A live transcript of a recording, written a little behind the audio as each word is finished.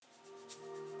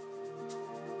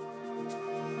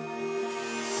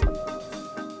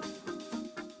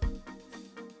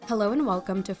Hello and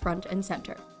welcome to Front and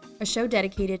Center, a show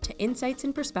dedicated to insights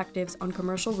and perspectives on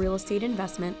commercial real estate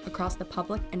investment across the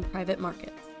public and private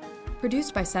markets.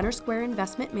 Produced by Center Square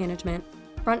Investment Management,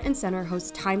 Front and Center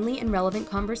hosts timely and relevant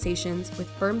conversations with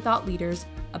firm thought leaders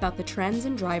about the trends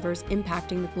and drivers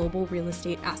impacting the global real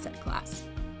estate asset class.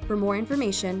 For more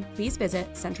information, please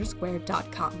visit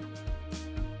centersquare.com.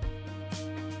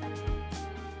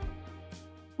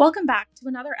 Welcome back to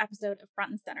another episode of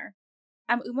Front and Center.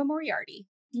 I'm Moriarity,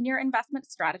 Senior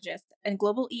Investment Strategist and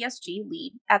Global ESG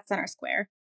Lead at Center Square,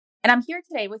 and I'm here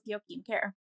today with Joachim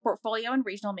Kehr, Portfolio and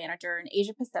Regional Manager in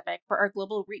Asia Pacific for our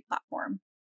global REIT platform.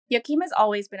 Joachim has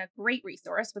always been a great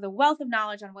resource with a wealth of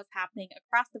knowledge on what's happening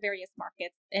across the various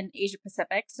markets in Asia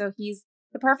Pacific, so he's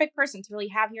the perfect person to really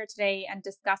have here today and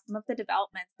discuss some of the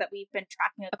developments that we've been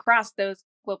tracking across those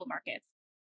global markets.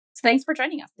 So thanks for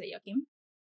joining us today, Joachim.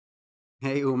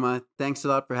 Hey, Uma. Thanks a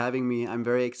lot for having me. I'm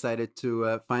very excited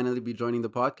to finally be joining the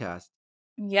podcast.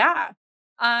 Yeah.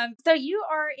 So you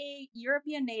are a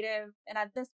European native and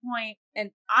at this point an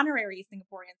honorary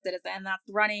Singaporean citizen that's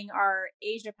running our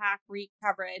Asia Pac REIT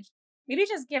coverage. Maybe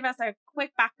just give us a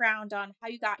quick background on how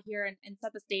you got here and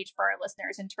set the stage for our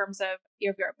listeners in terms of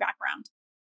your background.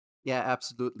 Yeah,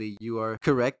 absolutely. You are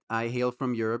correct. I hail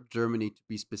from Europe, Germany to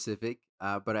be specific,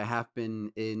 but I have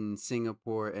been in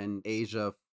Singapore and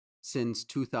Asia since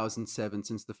 2007,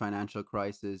 since the financial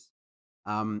crisis.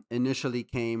 Initially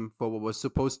came for what was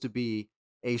supposed to be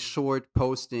a short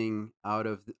posting out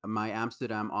of my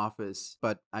Amsterdam office,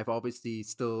 but I'm obviously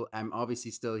still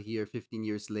here 15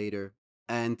 years later.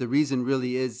 And the reason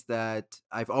really is that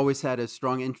I've always had a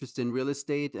strong interest in real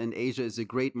estate, and Asia is a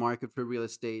great market for real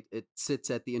estate. It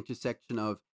sits at the intersection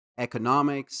of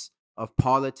economics, of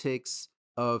politics,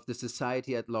 of the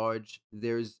society at large.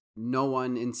 There's no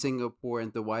one in Singapore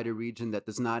and the wider region that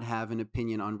does not have an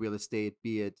opinion on real estate,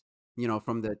 be it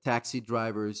from the taxi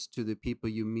drivers to the people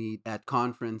you meet at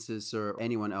conferences or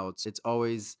anyone else. It's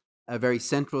always a very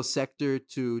central sector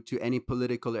to any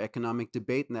political or economic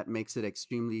debate, and that makes it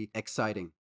extremely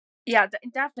exciting. Yeah,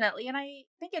 definitely. And I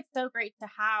think it's so great to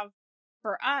have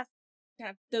for us kind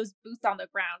of those boots on the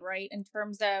ground, right? In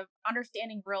terms of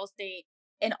understanding real estate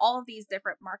in all of these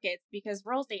different markets, because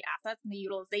real estate assets and the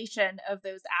utilization of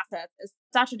those assets is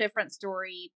such a different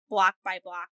story, block by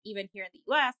block, even here in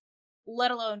the US, let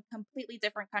alone completely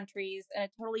different countries and a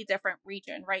totally different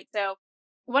region, right? So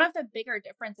one of the bigger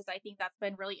differences I think that's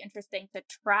been really interesting to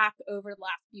track over the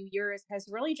last few years has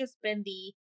really just been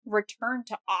the return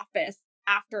to office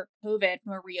after COVID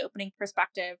from a reopening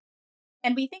perspective.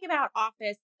 And we think about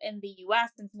office in the US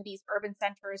and some of these urban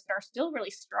centers that are still really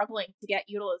struggling to get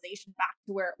utilization back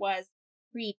to where it was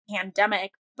pre-pandemic,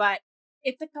 but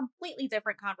it's a completely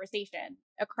different conversation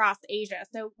across Asia.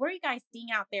 So what are you guys seeing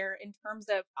out there in terms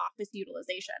of office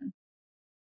utilization?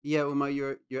 Yeah, Uma,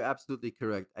 you're absolutely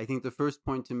correct. I think the first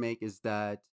point to make is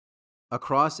that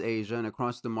across Asia and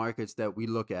across the markets that we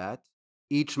look at,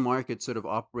 each market sort of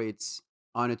operates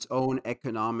on its own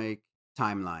economic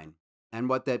timeline. And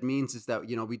what that means is that,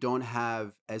 we don't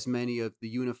have as many of the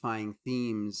unifying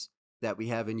themes that we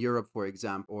have in Europe, for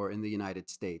example, or in the United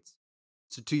States.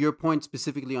 So to your point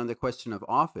specifically on the question of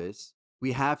office,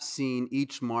 we have seen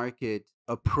each market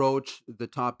approach the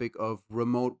topic of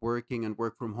remote working and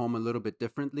work from home a little bit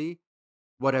differently.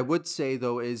 What I would say,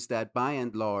 though, is that by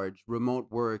and large,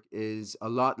 remote work is a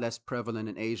lot less prevalent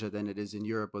in Asia than it is in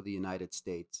Europe or the United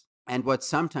States. And what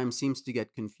sometimes seems to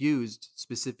get confused,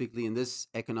 specifically in this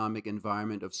economic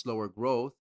environment of slower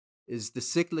growth, is the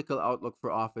cyclical outlook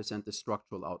for office and the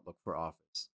structural outlook for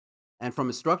office. And from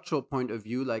a structural point of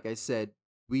view, like I said,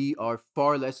 we are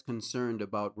far less concerned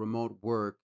about remote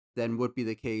work than would be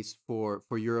the case for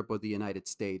Europe or the United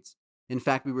States. In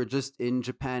fact, we were just in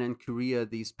Japan and Korea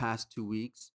these past 2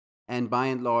 weeks, and by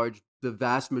and large, the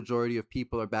vast majority of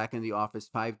people are back in the office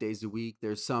 5 days a week.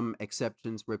 There's some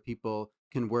exceptions where people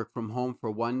can work from home for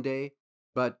one day,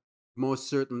 but most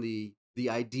certainly the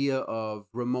idea of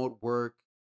remote work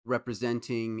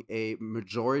representing a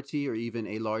majority or even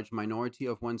a large minority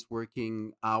of one's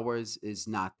working hours is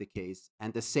not the case.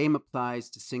 And the same applies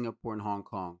to Singapore and Hong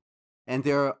Kong. And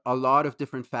there are a lot of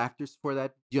different factors for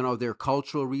that. There are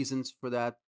cultural reasons for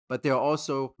that, but there are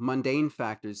also mundane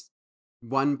factors.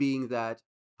 One being that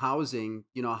housing,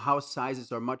 house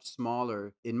sizes are much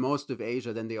smaller in most of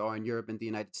Asia than they are in Europe and the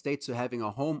United States. So having a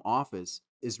home office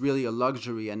is really a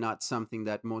luxury and not something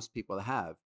that most people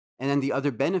have. And then the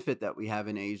other benefit that we have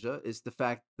in Asia is the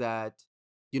fact that,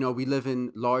 we live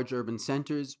in large urban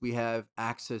centers. We have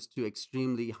access to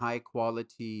extremely high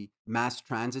quality mass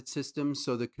transit systems.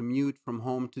 So the commute from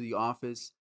home to the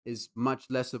office is much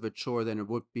less of a chore than it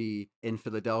would be in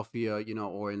Philadelphia,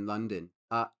 or in London.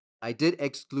 I did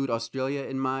exclude Australia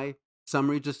in my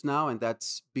summary just now, and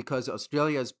that's because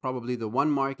Australia is probably the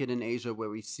one market in Asia where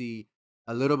we see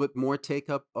a little bit more take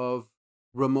up of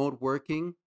remote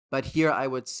working. But here I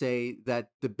would say that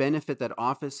the benefit that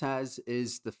office has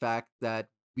is the fact that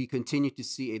we continue to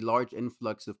see a large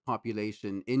influx of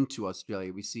population into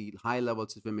Australia. We see high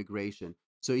levels of immigration.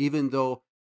 So even though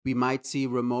we might see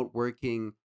remote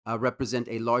working represent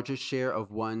a larger share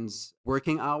of one's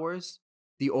working hours,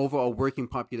 the overall working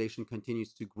population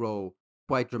continues to grow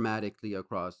quite dramatically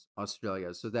across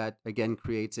Australia. So that again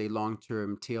creates a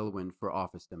long-term tailwind for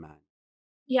office demand.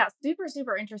 Yeah, super,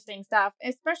 super interesting stuff,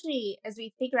 especially as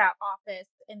we think about office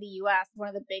in the US. One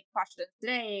of the big questions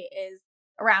today is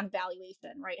around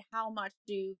valuation, right? How much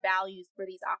do values for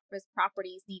these office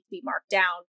properties need to be marked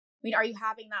down? I mean, are you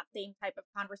having that same type of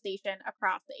conversation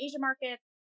across the Asia market?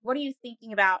 What are you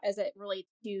thinking about as it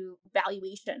relates to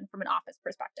valuation from an office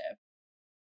perspective?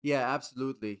 Yeah,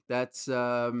 absolutely. That's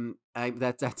sort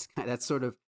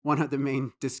of one of the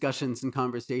main discussions and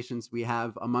conversations we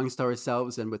have amongst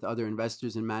ourselves and with other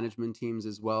investors and management teams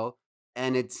as well.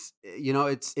 And it's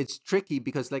tricky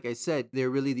because, like I said, there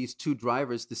are really these two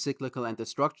drivers, the cyclical and the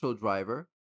structural driver.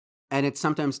 And it's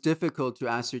sometimes difficult to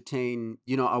ascertain,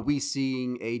 are we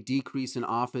seeing a decrease in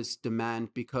office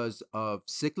demand because of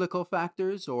cyclical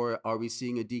factors, or are we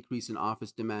seeing a decrease in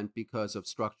office demand because of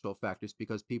structural factors,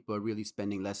 because people are really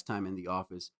spending less time in the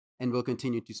office and will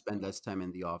continue to spend less time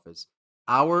in the office?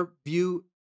 Our view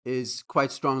is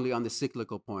quite strongly on the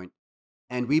cyclical point.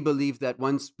 And we believe that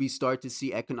once we start to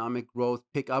see economic growth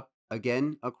pick up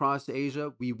again across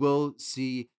Asia, we will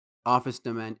see office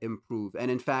demand improve.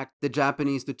 And in fact, the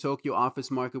Tokyo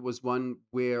office market was one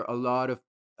where a lot of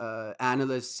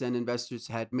analysts and investors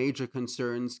had major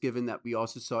concerns, given that we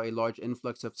also saw a large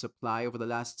influx of supply over the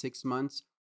last 6 months.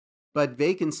 But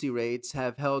vacancy rates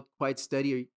have held quite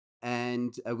steady,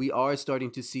 and we are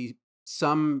starting to see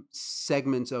some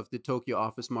segments of the Tokyo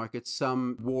office market,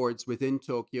 some wards within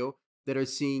Tokyo that are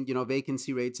seeing,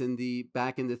 vacancy rates in the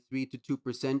 3 to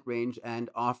 2% range,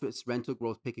 and office rental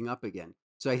growth picking up again.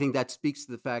 So I think that speaks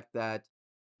to the fact that,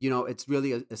 it's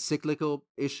really a cyclical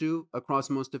issue across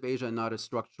most of Asia, and not a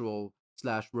structural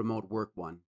slash remote work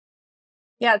one.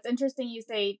 Yeah, it's interesting you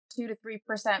say 2 to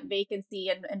 3% vacancy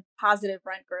and positive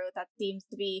rent growth. That seems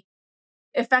to be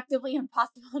effectively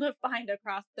impossible to find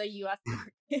across the US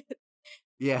market.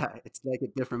 Yeah, it's like a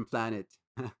different planet.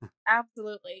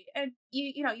 Absolutely. And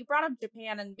you brought up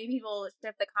Japan, and maybe we'll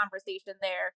shift the conversation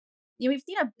there. We've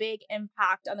seen a big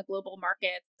impact on the global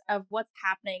markets of what's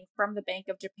happening from the Bank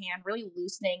of Japan really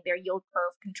loosening their yield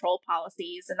curve control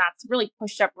policies, and that's really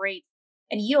pushed up rates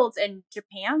and yields in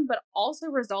Japan, but also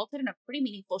resulted in a pretty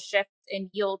meaningful shift in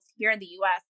yields here in the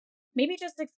US. Maybe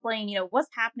just explain,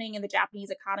 what's happening in the Japanese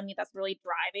economy that's really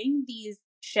driving these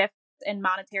shifts in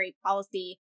monetary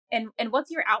policy, and what's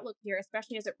your outlook here,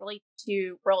 especially as it relates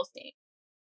to real estate?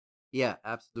 Yeah,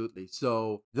 absolutely.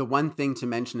 So the one thing to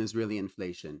mention is really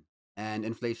inflation and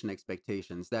inflation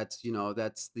expectations. That's sort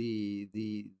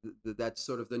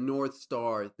of the north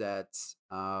star that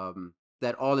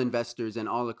all investors and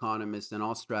all economists and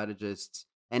all strategists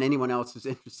and anyone else who's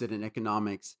interested in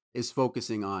economics is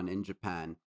focusing on in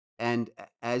Japan. And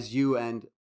as you and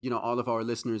all of our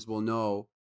listeners will know,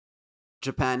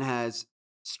 Japan has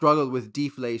struggled with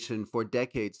deflation for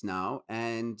decades now,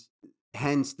 and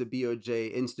hence the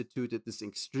BOJ instituted this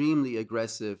extremely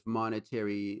aggressive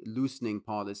monetary loosening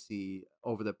policy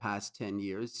over the past 10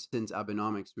 years, since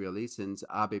Abenomics, really, since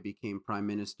Abe became prime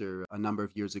minister a number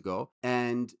of years ago.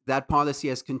 And that policy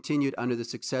has continued under the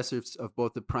successors of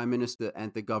both the prime minister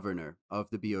and the governor of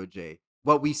the BOJ.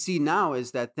 What we see now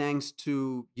is that thanks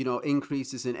to,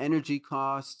 increases in energy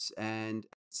costs and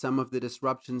some of the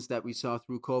disruptions that we saw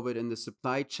through COVID in the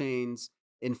supply chains,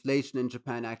 inflation in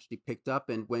Japan actually picked up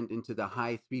and went into the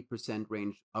high 3%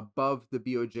 range, above the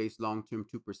BOJ's long term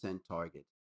 2% target.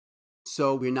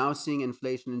 So we're now seeing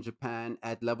inflation in Japan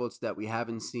at levels that we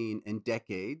haven't seen in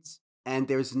decades. And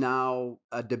there's now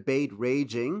a debate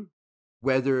raging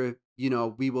whether,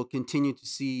 we will continue to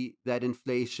see that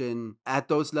inflation at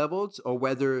those levels, or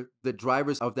whether the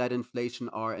drivers of that inflation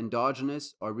are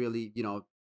endogenous, or really,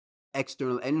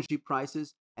 external energy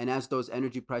prices. And as those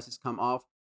energy prices come off,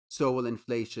 so will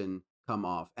inflation come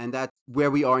off. And that's where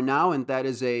we are now. And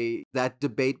that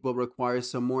debate will require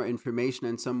some more information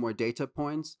and some more data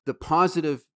points. The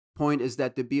positive point is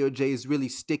that the BOJ is really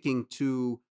sticking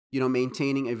to,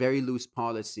 maintaining a very loose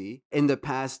policy. In the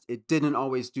past, it didn't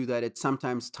always do that. It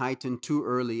sometimes tightened too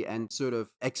early and sort of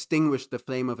extinguished the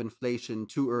flame of inflation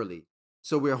too early.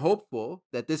 So we're hopeful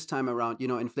that this time around,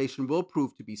 inflation will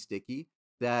prove to be sticky,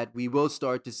 that we will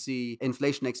start to see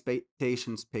inflation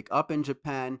expectations pick up in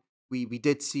Japan, We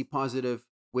did see positive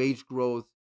wage growth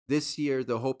this year.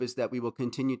 The hope is that we will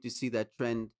continue to see that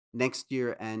trend next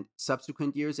year and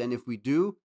subsequent years. And if we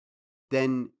do,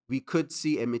 then we could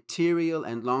see a material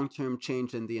and long-term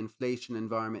change in the inflation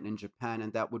environment in Japan,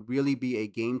 and that would really be a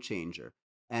game changer.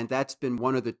 And that's been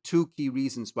one of the two key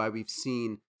reasons why we've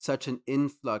seen such an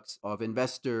influx of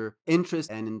investor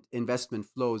interest and investment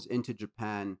flows into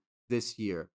Japan this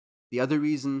year. The other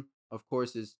reason, of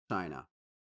course, is China.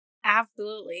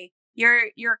 Absolutely.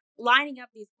 You're lining up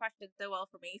these questions so well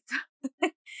for me.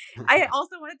 I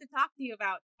also wanted to talk to you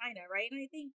about China, right? And I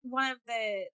think one of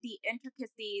the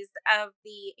intricacies of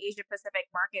the Asia Pacific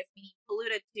markets, we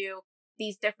alluded to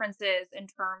these differences in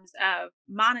terms of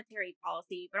monetary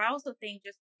policy, but I also think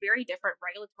just very different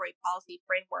regulatory policy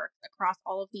frameworks across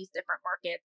all of these different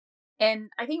markets. And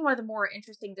I think one of the more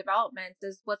interesting developments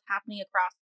is what's happening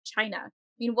across China.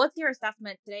 I mean, what's your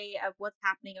assessment today of what's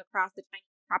happening across the Chinese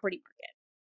property market?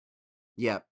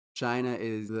 Yeah, China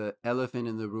is the elephant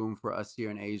in the room for us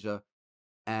here in Asia.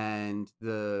 And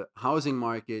the housing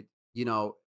market,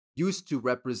 used to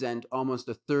represent almost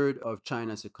a third of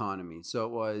China's economy. So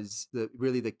it was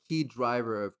really the key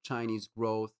driver of Chinese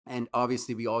growth. And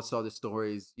obviously, we all saw the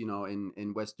stories,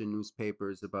 in Western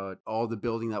newspapers about all the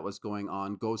building that was going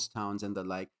on, ghost towns and the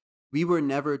like. We were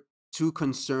never too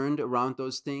concerned around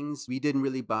those things. We didn't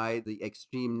really buy the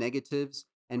extreme negatives,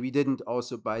 and we didn't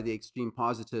also buy the extreme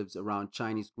positives around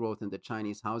Chinese growth in the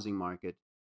Chinese housing market.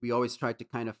 We always tried to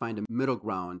kind of find a middle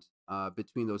ground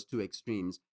between those two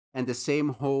extremes. And the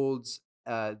same holds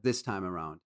this time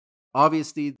around.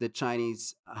 Obviously, the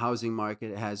Chinese housing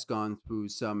market has gone through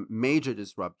some major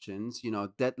disruptions.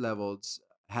 Debt levels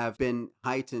have been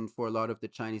heightened for a lot of the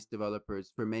Chinese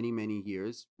developers for many, many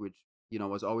years, which,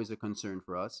 was always a concern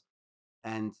for us.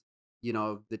 And,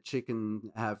 the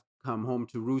chicken have come home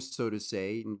to roost, so to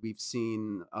say. And we've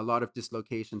seen a lot of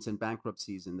dislocations and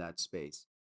bankruptcies in that space.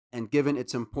 And given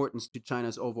its importance to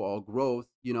China's overall growth,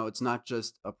 it's not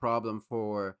just a problem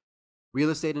for real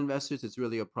estate investors, it's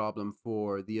really a problem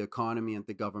for the economy and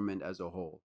the government as a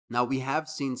whole. Now, we have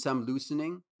seen some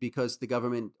loosening because the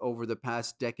government over the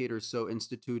past decade or so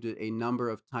instituted a number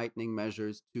of tightening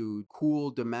measures to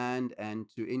cool demand and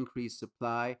to increase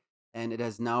supply. And it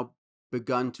has now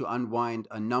begun to unwind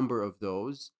a number of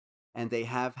those. And they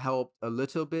have helped a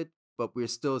little bit, but we're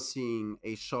still seeing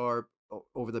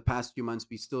over the past few months,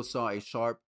 we still saw a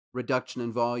sharp reduction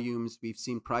in volumes. We've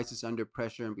seen prices under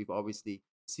pressure, and we've obviously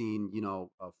seen,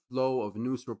 a flow of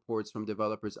news reports from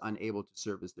developers unable to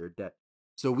service their debt.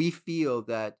 So we feel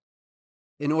that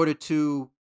in order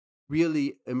to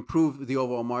really improve the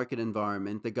overall market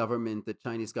environment, the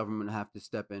Chinese government have to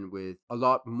step in with a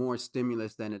lot more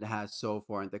stimulus than it has so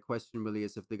far. And the question really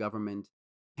is if the government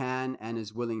can and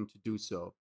is willing to do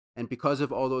so. And because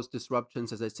of all those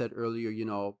disruptions, as I said earlier,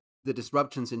 the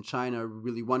disruptions in China are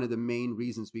really one of the main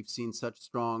reasons we've seen such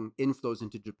strong inflows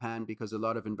into Japan, because a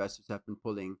lot of investors have been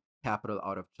pulling capital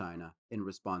out of China in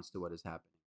response to what is happening.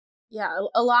 Yeah,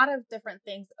 a lot of different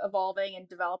things evolving and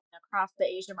developing across the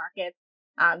Asia market.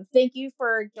 Thank you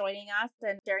for joining us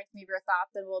and sharing some of your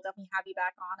thoughts, and we'll definitely have you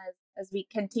back on as we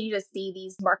continue to see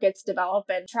these markets develop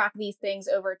and track these things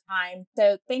over time.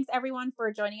 So thanks everyone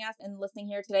for joining us and listening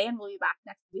here today, and we'll be back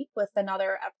next week with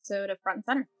another episode of Front and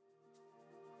Center.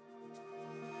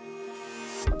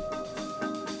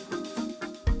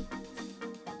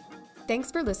 Thanks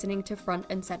for listening to Front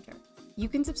and Center. You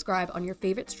can subscribe on your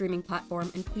favorite streaming platform,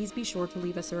 and please be sure to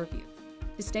leave us a review.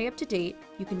 To stay up to date,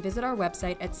 you can visit our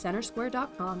website at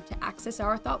centersquare.com to access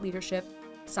our thought leadership,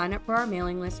 sign up for our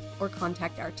mailing list, or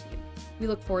contact our team. We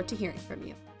look forward to hearing from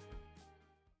you.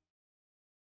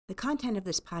 The content of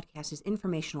this podcast is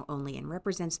informational only and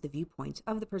represents the viewpoints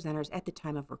of the presenters at the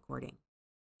time of recording.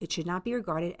 It should not be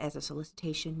regarded as a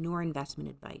solicitation nor investment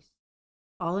advice.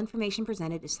 All information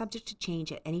presented is subject to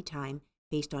change at any time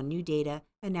based on new data,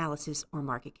 analysis, or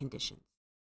market conditions.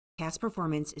 Past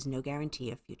performance is no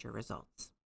guarantee of future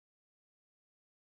results.